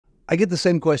I get the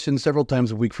same question several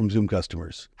times a week from Zoom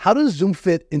customers. How does Zoom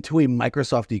fit into a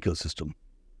Microsoft ecosystem?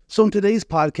 So in today's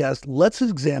podcast, let's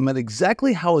examine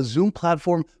exactly how a Zoom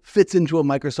platform fits into a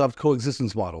Microsoft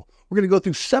coexistence model. We're going to go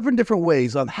through 7 different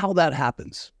ways on how that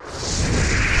happens.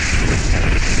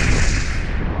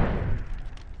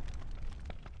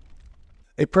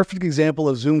 A perfect example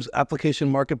of Zoom's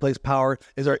application marketplace power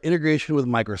is our integration with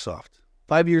Microsoft.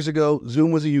 5 years ago,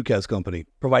 Zoom was a UCaaS company,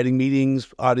 providing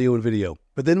meetings, audio, and video.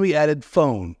 But then we added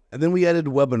phone, and then we added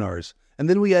webinars, and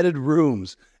then we added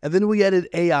rooms, and then we added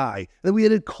AI, and then we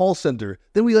added call center,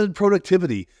 then we added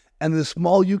productivity, and the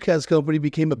small UCaaS company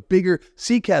became a bigger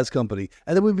CCaaS company,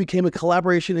 and then we became a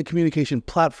collaboration and communication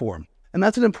platform. And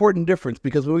that's an important difference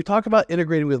because when we talk about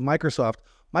integrating with Microsoft,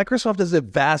 Microsoft is a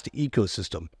vast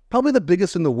ecosystem, probably the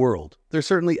biggest in the world. There's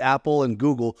certainly Apple and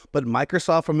Google, but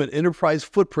Microsoft from an enterprise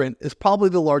footprint is probably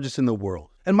the largest in the world.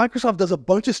 And Microsoft does a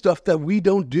bunch of stuff that we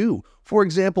don't do. For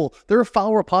example, they're a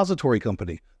file repository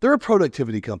company. They're a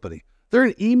productivity company. They're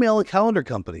an email and calendar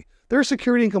company. They're a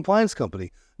security and compliance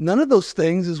company. None of those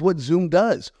things is what Zoom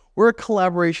does. We're a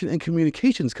collaboration and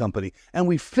communications company, and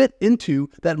we fit into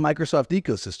that Microsoft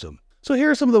ecosystem. So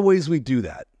here are some of the ways we do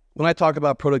that. When I talk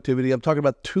about productivity, I'm talking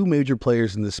about 2 major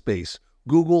players in this space,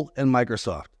 Google and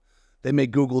Microsoft. They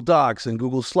make Google Docs and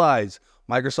Google Slides.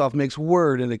 Microsoft makes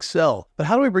Word and Excel. But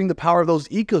how do we bring the power of those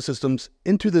ecosystems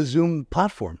into the Zoom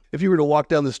platform? If you were to walk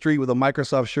down the street with a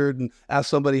Microsoft shirt and ask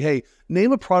somebody, hey,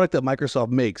 name a product that Microsoft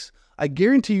makes, I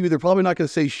guarantee you they're probably not going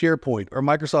to say SharePoint or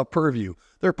Microsoft Purview.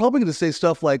 They're probably going to say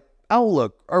stuff like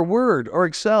Outlook or Word or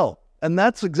Excel. And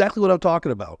that's exactly what I'm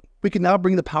talking about. We can now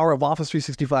bring the power of Office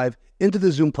 365 into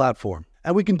the Zoom platform.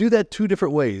 And we can do that 2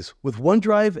 different ways, with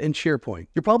OneDrive and SharePoint.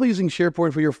 You're probably using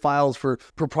SharePoint for your files for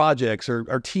projects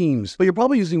or teams, but you're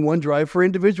probably using OneDrive for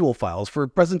individual files, for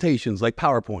presentations like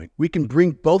PowerPoint. We can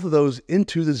bring both of those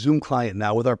into the Zoom client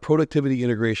now with our productivity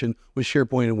integration with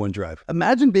SharePoint and OneDrive.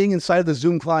 Imagine being inside of the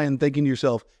Zoom client and thinking to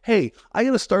yourself, hey, I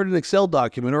got to start an Excel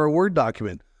document or a Word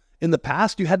document. In the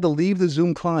past, you had to leave the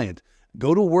Zoom client,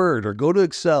 go to Word or go to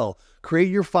Excel, create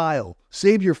your file,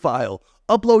 save your file,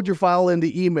 upload your file into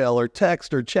email or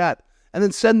text or chat, and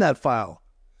then send that file.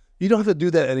 You don't have to do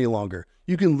that any longer.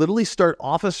 You can literally start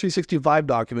Office 365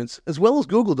 documents as well as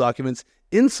Google documents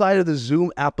inside of the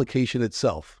Zoom application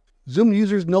itself. Zoom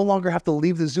users no longer have to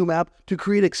leave the Zoom app to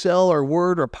create Excel or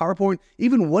Word or PowerPoint,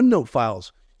 even OneNote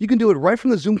files. You can do it right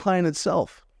from the Zoom client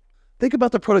itself. Think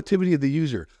about the productivity of the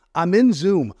user. I'm in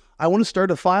Zoom. I want to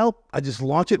start a file. I just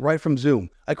launch it right from Zoom.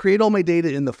 I create all my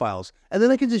data in the files, and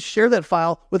then I can just share that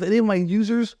file with any of my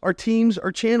users or teams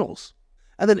or channels.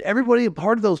 And then everybody a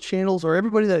part of those channels or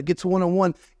everybody that gets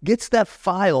one-on-one gets that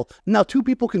file. Now 2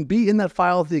 people can be in that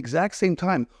file at the exact same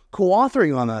time,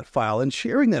 co-authoring on that file and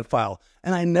sharing that file.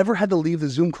 And I never had to leave the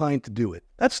Zoom client to do it.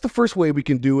 That's the first way we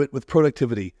can do it with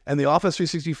productivity and the Office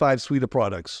 365 suite of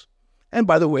products. And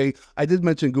by the way, I did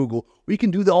mention Google. We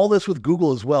can do all this with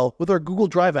Google as well with our Google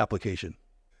Drive application.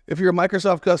 If you're a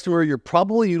Microsoft customer, you're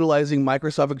probably utilizing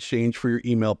Microsoft Exchange for your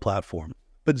email platform.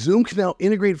 But Zoom can now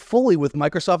integrate fully with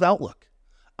Microsoft Outlook.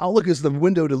 Outlook is the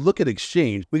window to look at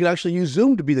Exchange. We can actually use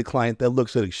Zoom to be the client that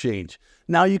looks at Exchange.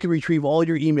 Now you can retrieve all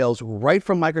your emails right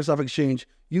from Microsoft Exchange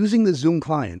using the Zoom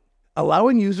client,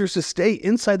 allowing users to stay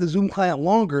inside the Zoom client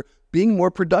longer, being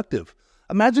more productive.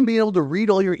 Imagine being able to read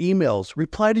all your emails,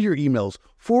 reply to your emails,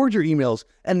 forward your emails,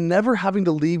 and never having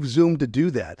to leave Zoom to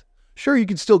do that. Sure, you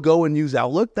can still go and use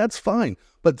Outlook, that's fine,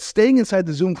 but staying inside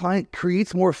the Zoom client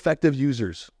creates more effective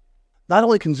users. Not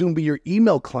only can Zoom be your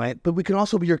email client, but we can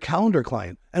also be your calendar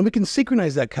client, and we can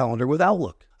synchronize that calendar with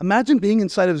Outlook. Imagine being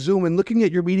inside of Zoom and looking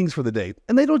at your meetings for the day,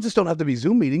 and they don't have to be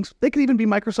Zoom meetings, they can even be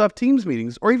Microsoft Teams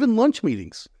meetings or even lunch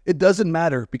meetings. It doesn't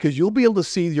matter because you'll be able to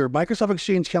see your Microsoft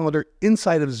Exchange calendar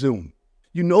inside of Zoom.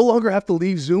 You no longer have to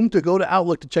leave Zoom to go to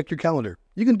Outlook to check your calendar.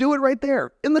 You can do it right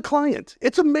there in the client.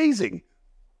 It's amazing.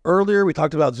 Earlier, we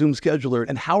talked about Zoom Scheduler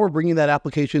and how we're bringing that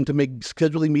application to make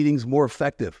scheduling meetings more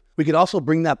effective. We could also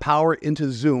bring that power into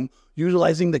Zoom,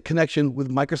 utilizing the connection with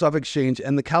Microsoft Exchange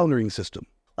and the calendaring system.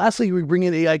 Lastly, we bring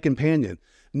in AI Companion.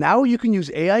 Now you can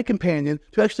use AI Companion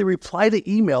to actually reply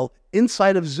to email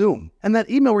inside of Zoom. And that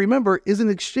email, remember, is an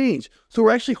exchange. So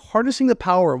we're actually harnessing the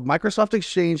power of Microsoft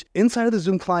Exchange inside of the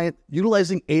Zoom client,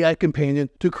 utilizing AI Companion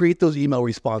to create those email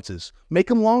responses. Make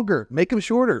them longer, make them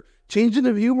shorter, change them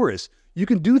to humorous. You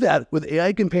can do that with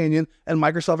AI Companion and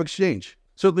Microsoft Exchange.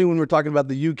 Certainly when we're talking about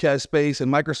the UCaaS space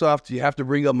and Microsoft, you have to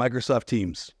bring up Microsoft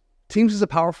Teams. Teams is a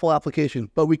powerful application,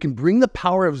 but we can bring the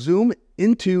power of Zoom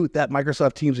into that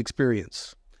Microsoft Teams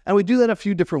experience. And we do that a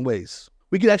few different ways.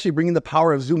 We could actually bring in the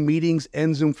power of Zoom Meetings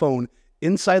and Zoom Phone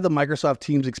inside the Microsoft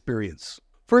Teams experience.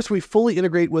 First, we fully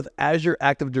integrate with Azure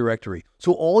Active Directory.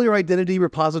 So all your identity,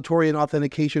 repository, and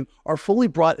authentication are fully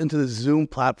brought into the Zoom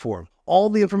platform. All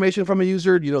the information from a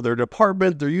user, their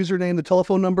department, their username, the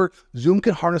telephone number, Zoom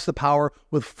can harness the power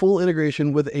with full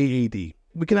integration with AAD.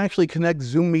 We can actually connect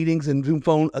Zoom meetings and Zoom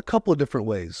Phone a couple of different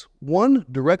ways. One,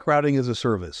 direct routing as a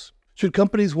service. Should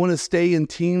companies want to stay in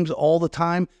Teams all the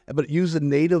time, but use the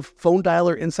native phone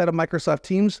dialer inside of Microsoft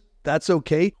Teams? That's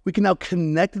okay. We can now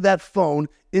connect that phone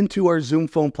into our Zoom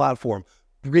Phone platform,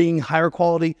 bringing higher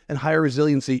quality and higher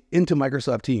resiliency into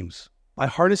Microsoft Teams. By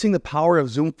harnessing the power of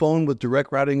Zoom Phone with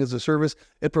direct routing as a service,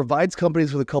 it provides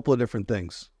companies with a couple of different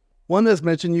things. One, as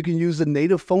mentioned, you can use the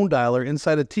native phone dialer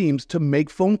inside of Teams to make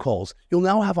phone calls. You'll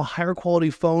now have a higher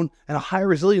quality phone and a higher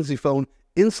resiliency phone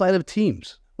inside of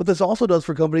Teams. What this also does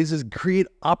for companies is create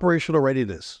operational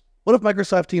readiness. What if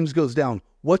Microsoft Teams goes down?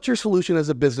 What's your solution as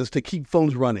a business to keep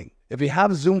phones running? If you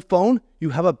have Zoom Phone,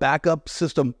 you have a backup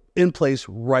system in place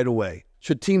right away.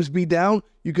 Should Teams be down,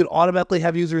 you can automatically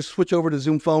have users switch over to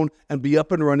Zoom Phone and be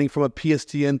up and running from a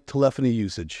PSTN telephony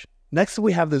usage. Next,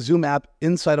 we have the Zoom app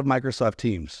inside of Microsoft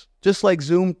Teams. Just like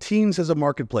Zoom, Teams has a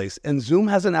marketplace, and Zoom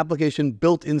has an application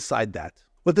built inside that.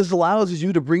 What this allows is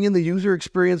you to bring in the user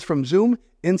experience from Zoom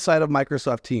inside of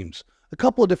Microsoft Teams. A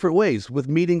couple of different ways with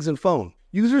meetings and phone.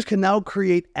 Users can now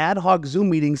create ad hoc Zoom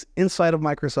meetings inside of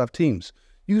Microsoft Teams.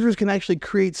 Users can actually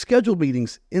create scheduled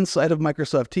meetings inside of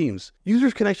Microsoft Teams.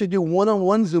 Users can actually do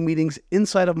one-on-one Zoom meetings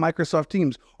inside of Microsoft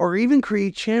Teams, or even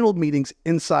create channeled meetings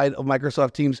inside of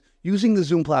Microsoft Teams using the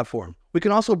Zoom platform. We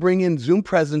can also bring in Zoom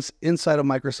presence inside of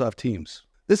Microsoft Teams.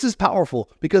 This is powerful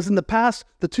because in the past,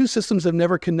 the two systems have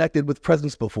never connected with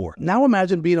presence before. Now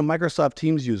imagine being a Microsoft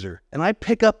Teams user and I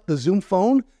pick up the Zoom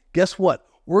Phone. Guess what?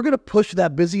 We're going to push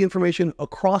that busy information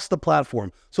across the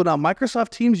platform. So now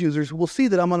Microsoft Teams users will see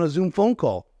that I'm on a Zoom phone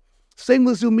call. Same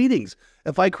with Zoom meetings.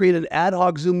 If I create an ad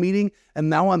hoc Zoom meeting and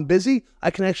now I'm busy,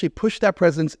 I can actually push that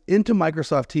presence into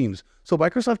Microsoft Teams. So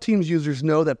Microsoft Teams users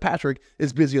know that Patrick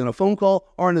is busy on a phone call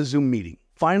or on a Zoom meeting.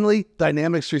 Finally,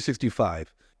 Dynamics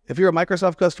 365. If you're a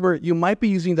Microsoft customer, you might be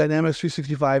using Dynamics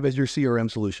 365 as your CRM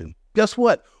solution. Guess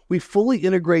what? We fully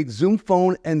integrate Zoom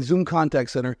Phone and Zoom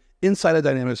Contact Center inside of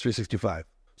Dynamics 365.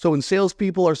 So when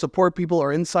salespeople or support people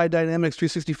are inside Dynamics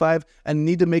 365 and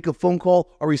need to make a phone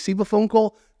call or receive a phone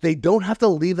call, they don't have to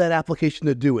leave that application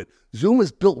to do it. Zoom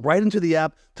is built right into the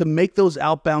app to make those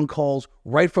outbound calls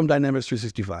right from Dynamics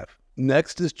 365.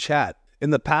 Next is chat.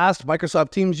 In the past, Microsoft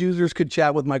Teams users could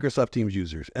chat with Microsoft Teams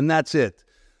users, and that's it.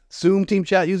 Zoom Team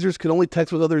Chat users can only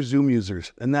text with other Zoom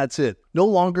users, and that's it. No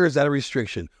longer is that a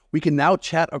restriction. We can now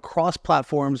chat across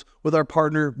platforms with our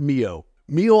partner, Mio.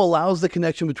 Mio allows the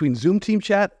connection between Zoom Team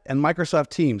Chat and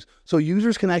Microsoft Teams, so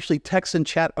users can actually text and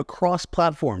chat across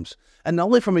platforms. And not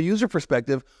only from a user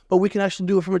perspective, but we can actually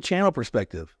do it from a channel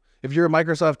perspective. If you're a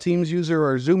Microsoft Teams user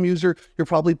or a Zoom user, you're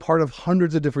probably part of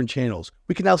hundreds of different channels.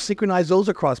 We can now synchronize those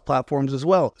across platforms as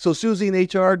well. So Susie in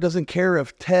HR doesn't care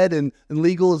if Ted and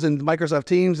legal is in Microsoft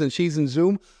Teams and she's in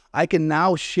Zoom. I can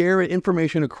now share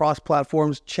information across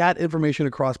platforms, chat information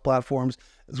across platforms,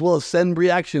 as well as send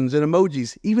reactions and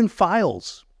emojis, even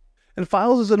files. And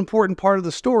files is an important part of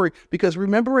the story because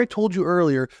remember I told you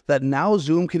earlier that now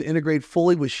Zoom can integrate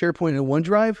fully with SharePoint and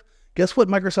OneDrive? Guess what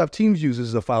Microsoft Teams uses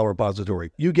as a file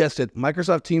repository? You guessed it,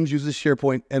 Microsoft Teams uses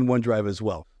SharePoint and OneDrive as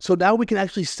well. So now we can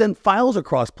actually send files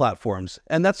across platforms.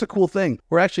 And that's a cool thing.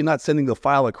 We're actually not sending the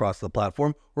file across the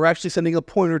platform. We're actually sending a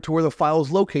pointer to where the file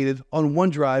is located on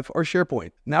OneDrive or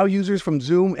SharePoint. Now users from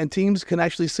Zoom and Teams can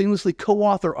actually seamlessly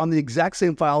co-author on the exact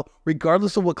same file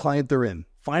regardless of what client they're in.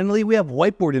 Finally, we have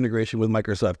whiteboard integration with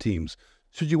Microsoft Teams.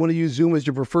 Should you want to use Zoom as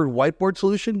your preferred whiteboard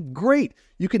solution? Great!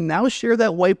 You can now share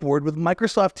that whiteboard with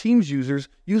Microsoft Teams users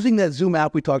using that Zoom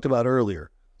app we talked about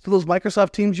earlier. So those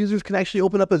Microsoft Teams users can actually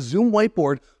open up a Zoom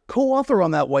whiteboard, co-author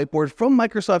on that whiteboard from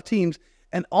Microsoft Teams,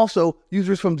 and also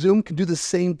users from Zoom can do the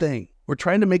same thing. We're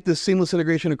trying to make this seamless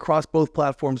integration across both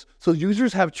platforms so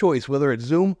users have choice whether it's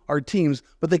Zoom or Teams,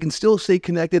 but they can still stay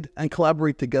connected and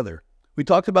collaborate together. We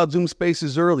talked about Zoom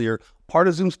Spaces earlier. Part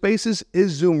of Zoom Spaces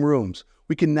is Zoom Rooms.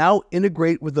 We can now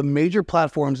integrate with the major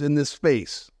platforms in this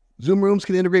space. Zoom Rooms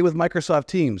can integrate with Microsoft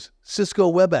Teams,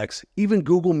 Cisco WebEx, even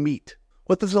Google Meet.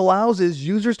 What this allows is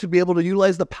users to be able to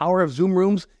utilize the power of Zoom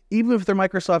Rooms even if they're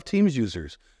Microsoft Teams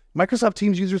users. Microsoft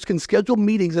Teams users can schedule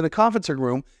meetings in a conferencing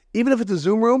room. Even if it's a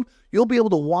Zoom room, you'll be able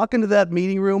to walk into that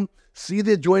meeting room, see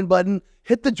the join button,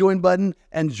 hit the join button,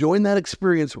 and join that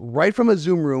experience right from a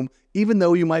Zoom room, even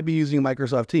though you might be using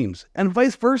Microsoft Teams, and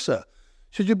vice versa.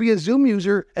 Should you be a Zoom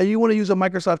user and you want to use a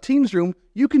Microsoft Teams room,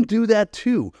 you can do that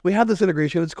too. We have this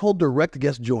integration, it's called Direct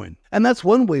Guest Join. And that's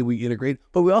one way we integrate,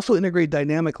 but we also integrate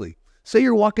dynamically. Say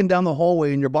you're walking down the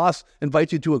hallway and your boss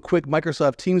invites you to a quick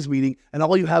Microsoft Teams meeting and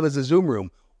all you have is a Zoom room.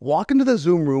 Walk into the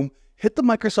Zoom room, hit the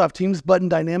Microsoft Teams button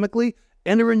dynamically,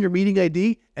 enter in your meeting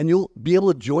ID, and you'll be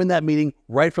able to join that meeting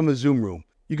right from a Zoom room.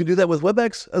 You can do that with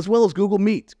WebEx as well as Google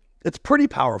Meet. It's pretty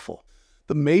powerful.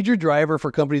 The major driver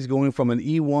for companies going from an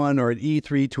E1 or an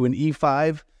E3 to an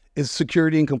E5 is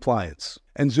security and compliance.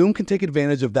 And Zoom can take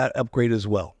advantage of that upgrade as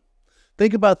well.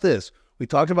 Think about this. We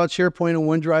talked about SharePoint and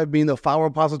OneDrive being the file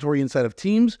repository inside of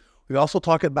Teams. We also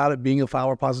talked about it being a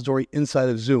file repository inside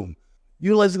of Zoom.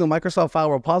 Utilizing the Microsoft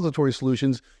File Repository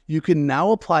solutions, you can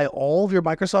now apply all of your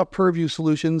Microsoft Purview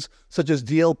solutions, such as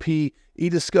DLP,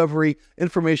 e-discovery,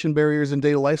 information barriers, and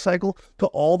data lifecycle, to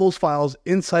all those files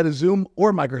inside of Zoom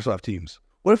or Microsoft Teams.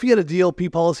 What if you had a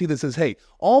DLP policy that says, hey,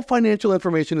 all financial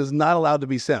information is not allowed to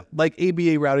be sent, like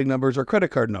ABA routing numbers or credit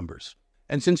card numbers?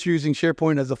 And since you're using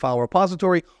SharePoint as a file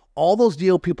repository, all those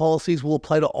DLP policies will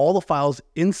apply to all the files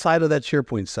inside of that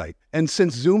SharePoint site. And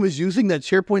since Zoom is using that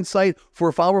SharePoint site for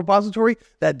a file repository,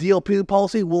 that DLP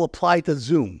policy will apply to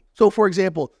Zoom. So for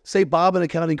example, say Bob in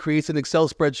accounting creates an Excel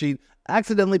spreadsheet,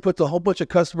 accidentally puts a whole bunch of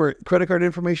customer credit card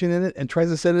information in it and tries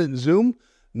to send it in Zoom.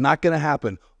 Not going to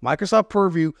happen. Microsoft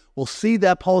Purview will see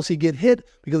that policy get hit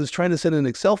because it's trying to send an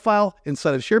Excel file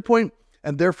inside of SharePoint.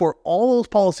 And therefore, all those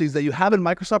policies that you have in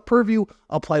Microsoft Purview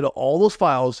apply to all those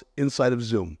files inside of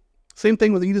Zoom. Same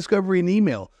thing with e-discovery and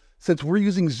email. Since we're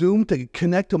using Zoom to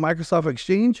connect to Microsoft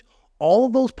Exchange, all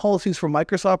of those policies from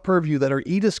Microsoft Purview that are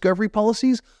e-discovery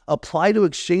policies apply to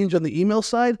Exchange on the email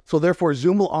side. So therefore,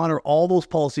 Zoom will honor all those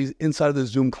policies inside of the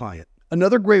Zoom client.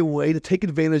 Another great way to take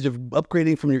advantage of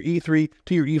upgrading from your E3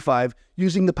 to your E5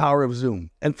 using the power of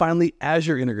Zoom. And finally,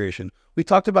 Azure integration. We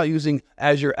talked about using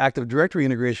Azure Active Directory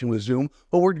integration with Zoom,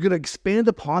 but we're going to expand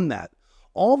upon that.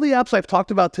 All the apps I've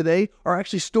talked about today are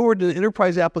actually stored in an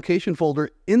enterprise application folder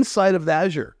inside of the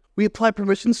Azure. We apply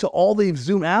permissions to all the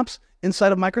Zoom apps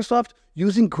inside of Microsoft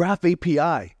using Graph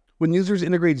API. When users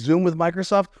integrate Zoom with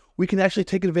Microsoft, we can actually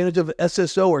take advantage of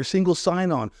SSO or single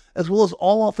sign-on, as well as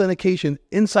all authentication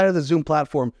inside of the Zoom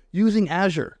platform using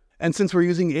Azure. And since we're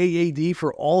using AAD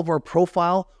for all of our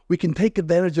profile, we can take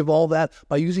advantage of all that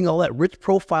by using all that rich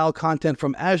profile content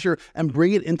from Azure and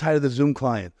bring it inside of the Zoom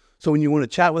client. So when you want to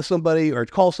chat with somebody or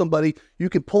call somebody, you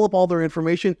can pull up all their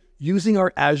information using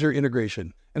our Azure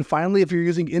integration. And finally, if you're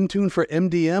using Intune for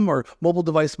MDM or mobile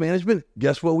device management,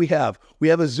 guess what we have? We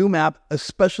have a Zoom app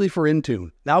especially for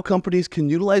Intune. Now companies can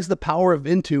utilize the power of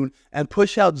Intune and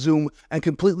push out Zoom and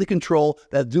completely control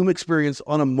that Zoom experience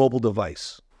on a mobile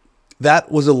device.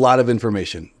 That was a lot of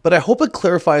information, but I hope it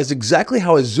clarifies exactly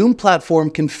how a Zoom platform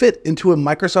can fit into a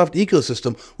Microsoft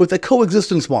ecosystem with a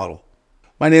coexistence model.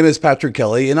 My name is Patrick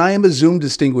Kelley, and I am a Zoom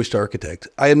Distinguished Architect.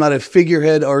 I am not a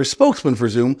figurehead or a spokesman for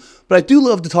Zoom, but I do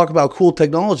love to talk about cool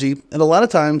technology, and a lot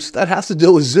of times that has to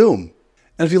deal with Zoom.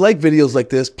 And if you like videos like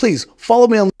this, please follow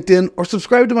me on LinkedIn or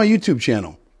subscribe to my YouTube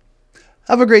channel.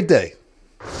 Have a great day.